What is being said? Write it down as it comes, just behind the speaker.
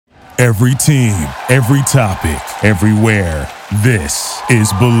Every team, every topic, everywhere. This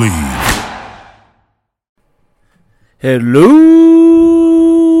is Believe. Hello,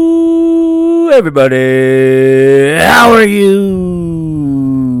 everybody. How are you?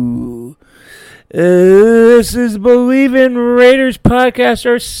 This is Believe in Raiders podcast,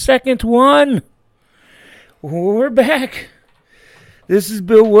 our second one. We're back. This is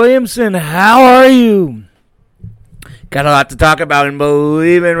Bill Williamson. How are you? Got a lot to talk about in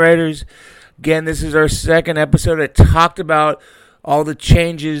Believe in Raiders. Again, this is our second episode. I talked about all the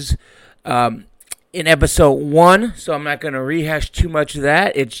changes in episode 1, so I'm not going to rehash too much of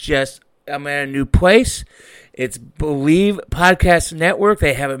that. It's just I'm at a new place. It's Believe Podcast Network.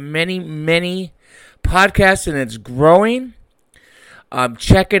 They have many, many podcasts, and it's growing.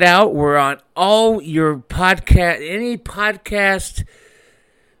 Check it out. We're on all your podcast, any podcast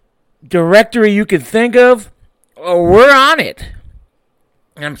directory you can think of. We're on it.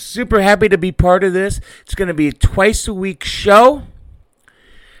 And I'm super happy to be part of this. It's going to be a twice-a-week show.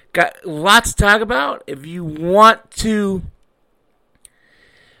 Got lots to talk about. If you want to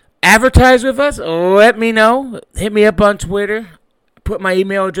advertise with us, let me know. Hit me up on Twitter. Put my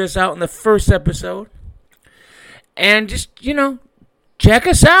email address out in the first episode. And just, check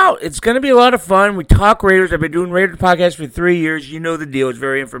us out. It's going to be a lot of fun. We talk Raiders. I've been doing Raiders podcasts for 3 years. You know the deal. It's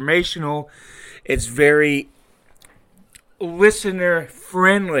very informational. It's very listener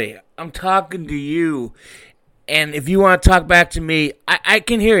friendly. I'm talking to you. And if you want to talk back to me, I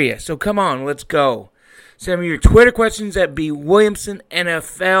can hear you. So come on, let's go. Send me your Twitter questions at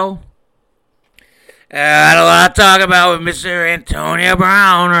BWilliamsonNFL. I had a lot to talk about with Mr. Antonio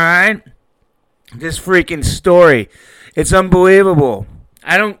Brown, all right? This freaking story. It's unbelievable.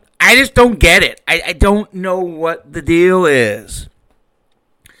 I just don't get it. I don't know what the deal is.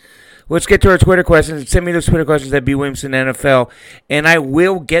 Let's get to our Twitter questions. Send me those Twitter questions at BWilliamsonNFL, and I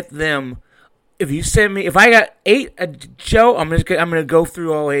will get them. If I got 8 a show, I'm gonna go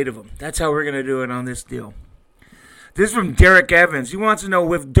through all 8 of them. That's how we're gonna do it on this deal. This is from Derek Evans. He wants to know,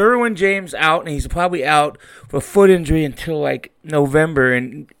 with Derwin James out, and he's probably out for a foot injury until like November,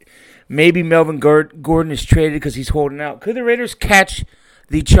 and maybe Melvin Gordon is traded because he's holding out. Could the Raiders catch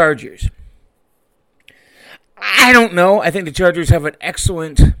the Chargers? I don't know. I think the Chargers have an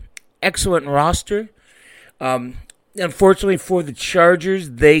excellent roster. Unfortunately for the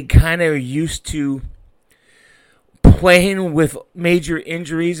Chargers, they kind of are used to playing with major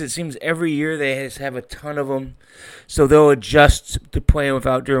injuries. It seems every year they just have a ton of them. So they'll adjust to playing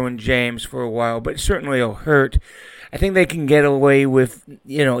without Derwin James for a while, but certainly it'll hurt. I think they can get away with,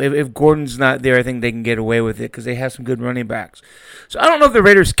 if Gordon's not there, I think they can get away with it because they have some good running backs. So I don't know if the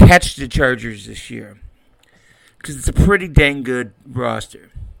Raiders catch the Chargers this year because it's a pretty dang good roster.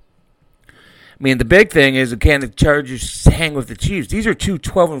 I mean, the big thing is, can the Chargers hang with the Chiefs? These are two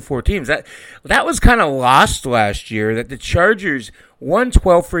 12-4 teams. That was kind of lost last year, that the Chargers won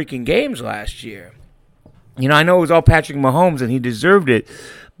 12 freaking games last year. I know it was all Patrick Mahomes, and he deserved it,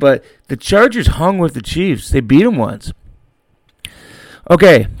 but the Chargers hung with the Chiefs. They beat them once.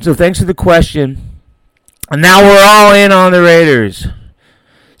 Okay, so thanks for the question. And now we're all in on the Raiders.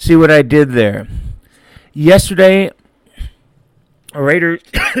 See what I did there. Yesterday, a Raiders...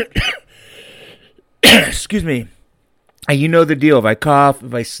 Excuse me. You know the deal. If I cough,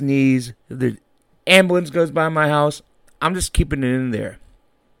 if I sneeze, if the ambulance goes by my house, I'm just keeping it in there.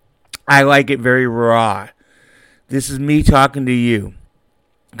 I like it very raw. This is me talking to you.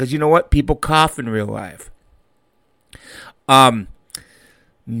 Because you know what? People cough in real life.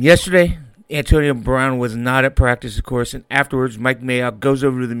 Yesterday, Antonio Brown was not at practice, of course, and afterwards, Mike Mayock goes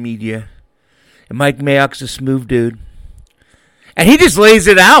over to the media. And Mike Mayock's a smooth dude. And he just lays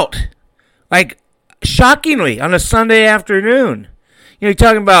it out. Shockingly, on a Sunday afternoon. You're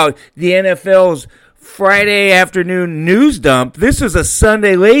talking about the NFL's Friday afternoon news dump. This is a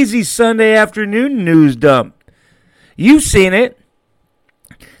lazy Sunday afternoon news dump. You've seen it.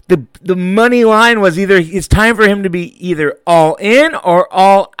 The money line was it's time for him to be either all in or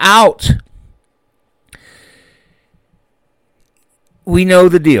all out. We know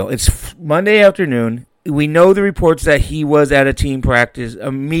the deal. It's Monday afternoon. We know the reports that he was at a team practice,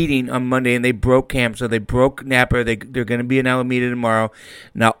 a meeting on Monday, and they broke camp. So they broke Napa. They're going to be in Alameda tomorrow.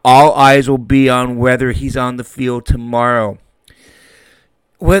 Now, all eyes will be on whether he's on the field tomorrow.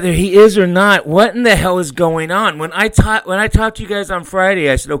 Whether he is or not, what in the hell is going on? When I talked to you guys on Friday,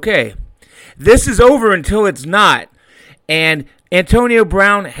 I said, okay, this is over until it's not. And Antonio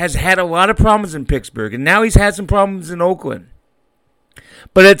Brown has had a lot of problems in Pittsburgh, and now he's had some problems in Oakland.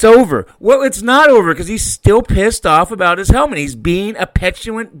 But it's over. Well, it's not over because he's still pissed off about his helmet. He's being a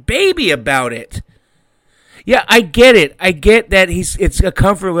petulant baby about it. Yeah, I get it. I get that it's a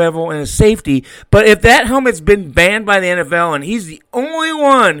comfort level and a safety. But if that helmet's been banned by the NFL and he's the only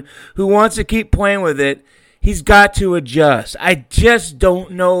one who wants to keep playing with it, he's got to adjust. I just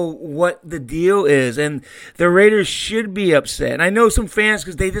don't know what the deal is. And the Raiders should be upset. And I know some fans,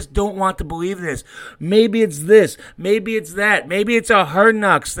 because they just don't want to believe this. Maybe it's this. Maybe it's that. Maybe it's a Hard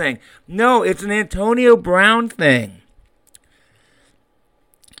Knocks thing. No, it's an Antonio Brown thing.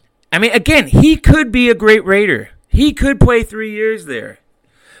 I mean, again, he could be a great Raider. He could play 3 years there.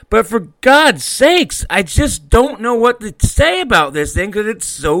 But for God's sakes, I just don't know what to say about this thing because it's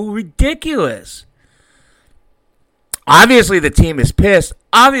so ridiculous. Obviously, the team is pissed.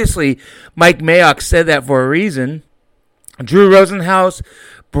 Obviously, Mike Mayock said that for a reason. Drew Rosenhaus,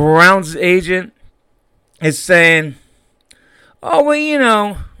 Brown's agent, is saying, oh,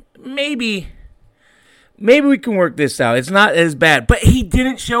 well, maybe we can work this out. It's not as bad. But he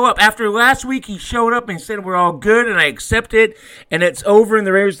didn't show up. After last week, he showed up and said, we're all good, and I accept it, and it's over, and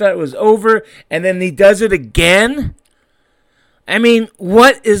the Raiders thought it was over, and then he does it again. I mean,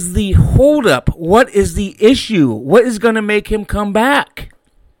 what is the holdup? What is the issue? What is going to make him come back?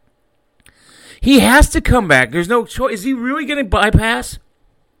 He has to come back. There's no choice. Is he really going to bypass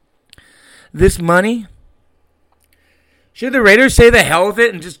this money? Should the Raiders say the hell with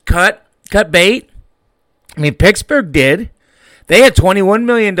it and just cut bait? I mean, Pittsburgh did. They had $21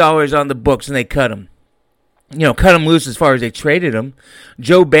 million on the books, and they cut him. Cut him loose as far as they traded him.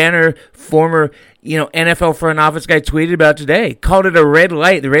 Joe Banner, former, NFL front office guy, tweeted about today. Called it a red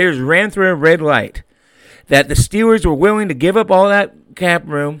light. The Raiders ran through a red light. That the Steelers were willing to give up all that cap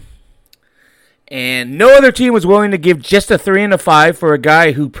room. And no other team was willing to give just a 3 and a 5 for a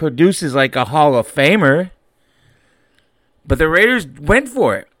guy who produces like a Hall of Famer. But the Raiders went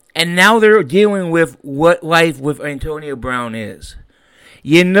for it. And now they're dealing with what life with Antonio Brown is.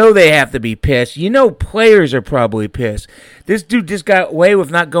 They have to be pissed. Players are probably pissed. This dude just got away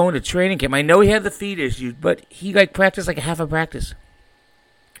with not going to training camp. I know he had the feet issues, but he practiced like a half a practice.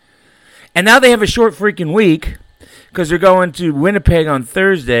 And now they have a short freaking week because they're going to Winnipeg on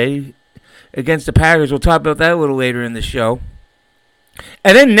Thursday against the Packers. We'll talk about that a little later in the show.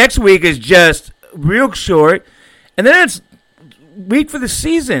 And then next week is just real short. And then it's week for the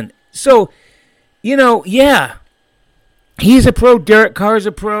season. So, yeah. He's a pro. Derek Carr's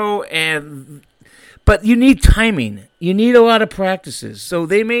a pro, but you need timing. You need a lot of practices, so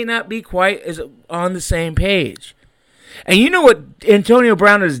they may not be quite as on the same page. And you know what Antonio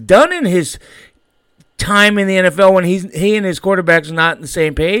Brown has done in his time in the NFL when he and his quarterback's not on the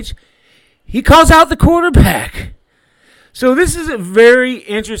same page? He calls out the quarterback. So this is a very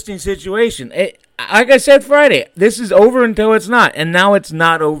interesting situation. Like I said Friday, this is over until it's not, and now it's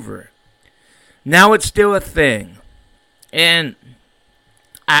not over. Now it's still a thing. And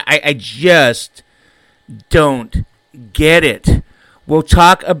I just don't get it. We'll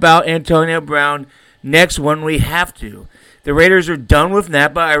talk about Antonio Brown next when we have to. The Raiders are done with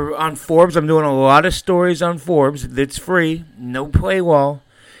Napa. On Forbes, I'm doing a lot of stories on Forbes. It's free. No paywall.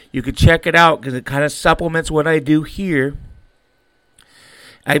 You can check it out because it kind of supplements what I do here.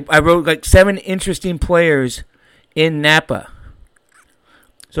 I wrote 7 interesting players in Napa.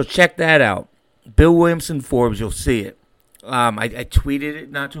 So check that out. Bill Williamson Forbes, you'll see it. I tweeted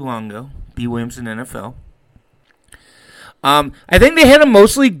it not too long ago. B. Williamson NFL. I think they had a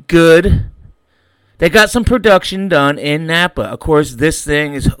mostly good. They got some production done in Napa. Of course, this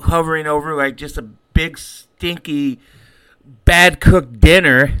thing is hovering over like just a big, stinky, bad cooked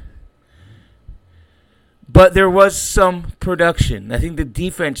dinner. But there was some production. I think the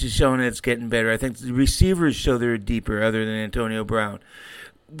defense is showing that it's getting better. I think the receivers show they're deeper other than Antonio Brown.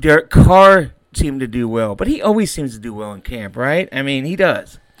 Derek Carr seemed to do well, but he always seems to do well in camp, right? I mean, he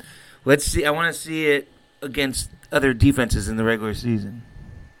does. Let's see. I want to see it against other defenses in the regular season.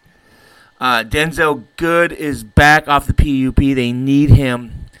 Denzel Good is back off the PUP. They need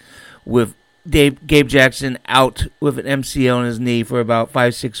him with Gabe Jackson out with an MCL on his knee for about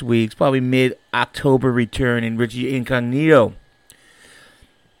 5-6 weeks, probably mid-October return, and Richie Incognito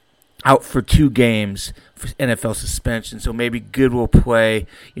out for 2 games for NFL suspension. So maybe Good will play.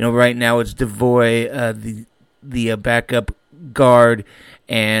 Right now it's Devoy, the backup guard,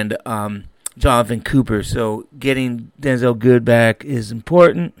 and Jonathan Cooper. So getting Denzel Good back is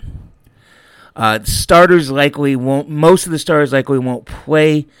important. Starters likely won't. Most of the starters likely won't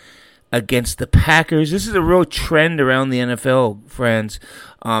play against the Packers. This is a real trend around the NFL, friends.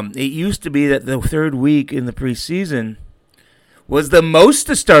 It used to be that the third week in the preseason was the most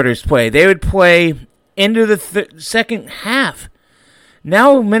the starters play. They would play into the second half.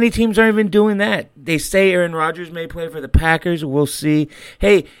 Now many teams aren't even doing that. They say Aaron Rodgers may play for the Packers. We'll see.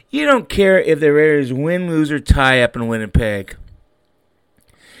 Hey, you don't care if the Raiders win, lose, or tie up in Winnipeg.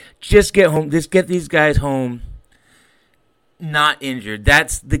 Just get home. Just get these guys home not injured.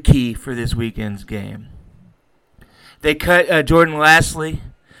 That's the key for this weekend's game. They cut Jordan Lastly,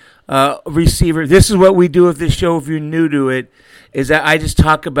 receiver. This is what we do with this show if you're new to it, is that I just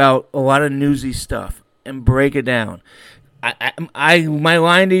talk about a lot of newsy stuff and break it down. My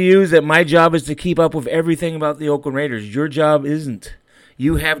line to you is that my job is to keep up with everything about the Oakland Raiders. Your job isn't.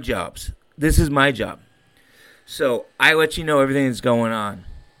 You have jobs. This is my job. So I let you know everything that's going on.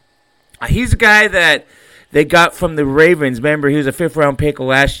 He's a guy that they got from the Ravens. Remember, he was a fifth-round pick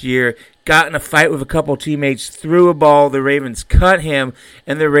last year. Got in a fight with a couple teammates, threw a ball. The Ravens cut him,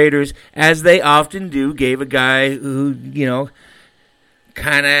 and the Raiders, as they often do, gave a guy who,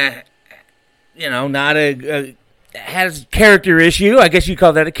 kind of, not has a character issue. I guess you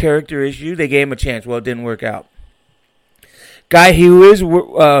call that a character issue. They gave him a chance. Well, it didn't work out. Guy who is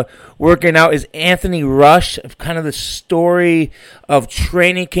working out is Anthony Rush, kind of the story of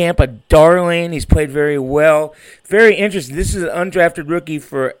training camp, a darling. He's played very well. Very interesting. This is an undrafted rookie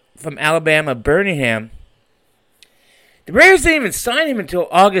from Alabama, Birmingham. The Raiders didn't even sign him until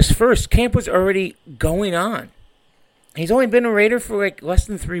August 1st. Camp was already going on. He's only been a Raider for less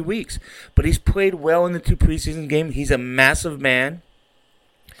than 3 weeks, but he's played well in the 2 preseason games. He's a massive man.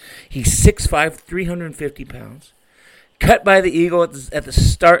 He's 6'5", 350 pounds. Cut by the Eagle at the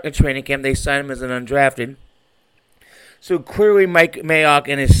start of training camp. They signed him as an undrafted. So clearly Mike Mayock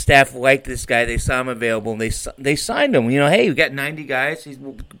and his staff liked this guy. They saw him available, and they signed him. Hey, we got 90 guys. He's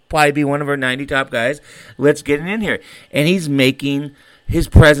will probably be one of our 90 top guys. Let's get him in here. And he's making his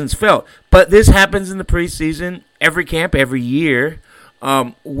presence felt. But this happens in the preseason, every camp, every year.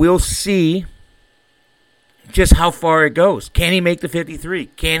 We'll see just how far it goes. Can he make the 53?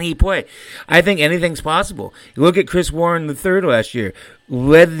 Can he play? I think anything's possible. You look at Chris Warren III last year.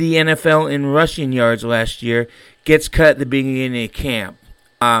 Led the NFL in rushing yards last year. Gets cut at the beginning of camp.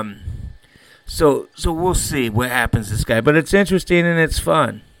 So we'll see what happens to this guy. But it's interesting and it's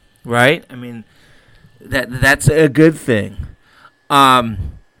fun, right? I mean, that's a good thing. I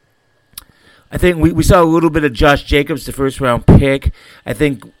think we saw a little bit of Josh Jacobs, the first-round pick. I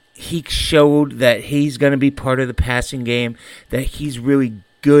think he showed that he's going to be part of the passing game, that he's really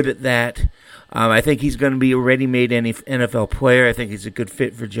good at that. I think he's going to be a ready-made NFL player. I think he's a good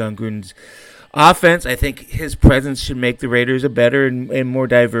fit for John Gruden's offense. I think his presence should make the Raiders a better and more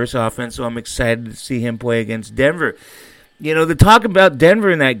diverse offense, so I'm excited to see him play against Denver. The talk about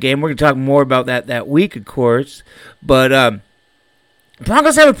Denver in that game, we're going to talk more about that week, of course, but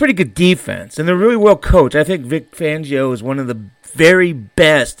Broncos have a pretty good defense, and they're really well coached. I think Vic Fangio is one of the very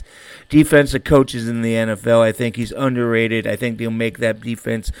best defensive coaches in the NFL. I think he's underrated. I think they'll make that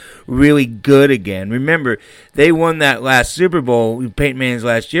defense really good again. Remember, they won that last Super Bowl, Peyton Manning's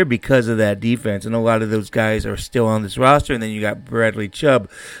last year, because of that defense, and a lot of those guys are still on this roster, and then you got Bradley Chubb.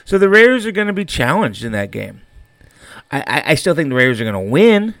 So the Raiders are going to be challenged in that game. I still think the Raiders are going to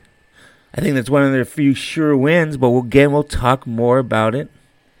win. I think that's one of their few sure wins, but we'll talk more about it.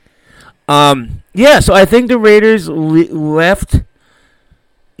 So I think the Raiders left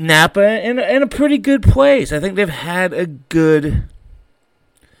Napa in a pretty good place. I think they've had a good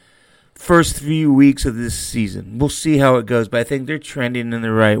first few weeks of this season. We'll see how it goes, but I think they're trending in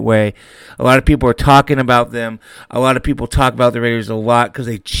the right way. A lot of people are talking about them. A lot of people talk about the Raiders a lot because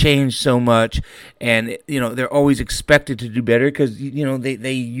they changed so much, and they're always expected to do better because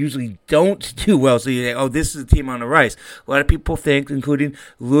they usually don't do well. So you think, this is a team on the rise. A lot of people think, including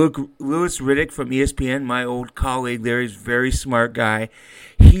Louis Riddick from ESPN, my old colleague there, he's a very smart guy.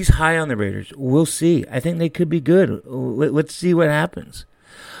 He's high on the Raiders. We'll see. I think they could be good. Let's see what happens.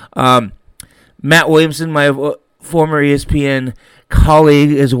 Matt Williamson, my former ESPN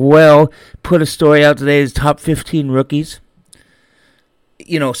colleague as well, put a story out today, his top 15 rookies.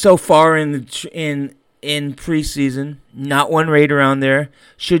 So far in preseason, not one Raider on there.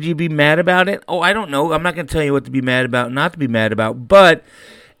 Should you be mad about it? I don't know. I'm not going to tell you what to be mad about, not to be mad about, but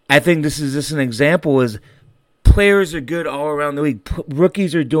I think this is just an example is players are good all around the league.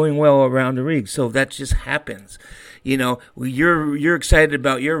 Rookies are doing well around the league, so that just happens. You're excited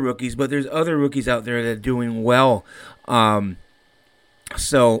about your rookies, but there's other rookies out there that are doing well.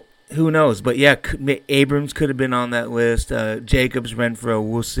 So who knows? But yeah, Abrams could have been on that list. Jacobs, Renfro,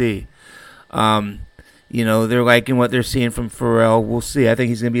 we'll see. They're liking what they're seeing from Pharrell. We'll see. I think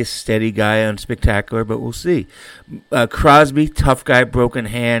he's going to be a steady guy and spectacular, but we'll see. Crosby, tough guy, broken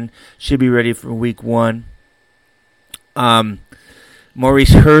hand, should be ready for week 1.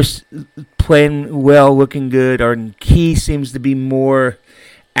 Maurice Hurst playing well, looking good. Arden Key seems to be more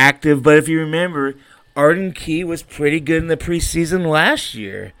active. But if you remember, Arden Key was pretty good in the preseason last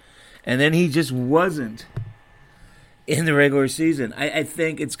year. And then he just wasn't in the regular season. I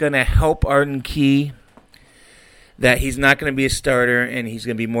think it's going to help Arden Key that he's not going to be a starter and he's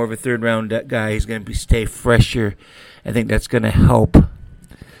going to be more of a third-round guy. He's going to stay fresher. I think that's going to help.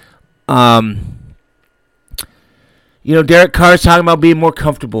 Derek Carr's talking about being more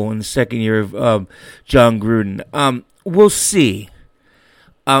comfortable in the second year of John Gruden. We'll see.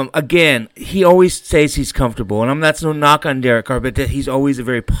 Again, he always says he's comfortable, and that's no knock on Derek Carr, but he's always a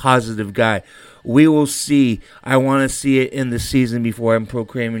very positive guy. We will see. I want to see it in the season before I'm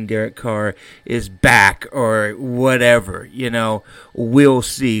proclaiming Derek Carr is back or whatever. We'll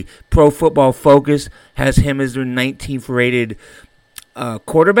see. Pro Football Focus has him as their 19th rated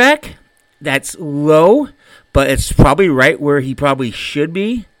quarterback. That's low, but it's probably right where he probably should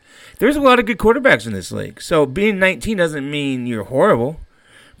be. There's a lot of good quarterbacks in this league, so being 19 doesn't mean you're horrible.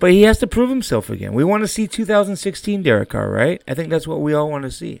 But he has to prove himself again. We want to see 2016 Derek Carr, right? I think that's what we all want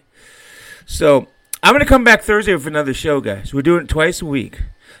to see. So I'm going to come back Thursday with another show, guys. We're doing it twice a week.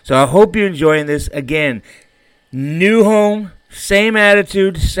 So I hope you're enjoying this. Again, new home, same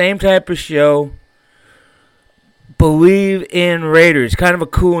attitude, same type of show. Believe in Raiders. Kind of a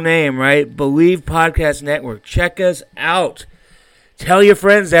cool name, right? Believe Podcast Network. Check us out. Tell your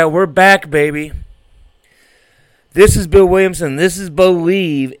friends that we're back, baby. This is Bill Williamson. This is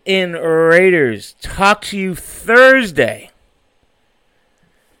Believe in Raiders. Talk to you Thursday.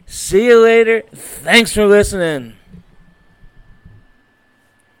 See you later. Thanks for listening.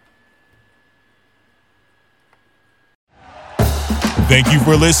 Thank you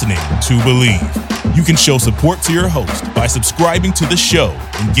for listening to Believe. You can show support to your host by subscribing to the show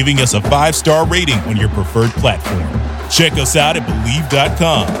and giving us a 5-star rating on your preferred platform. Check us out at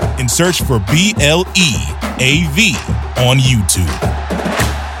Believe.com and search for BLEAV on YouTube.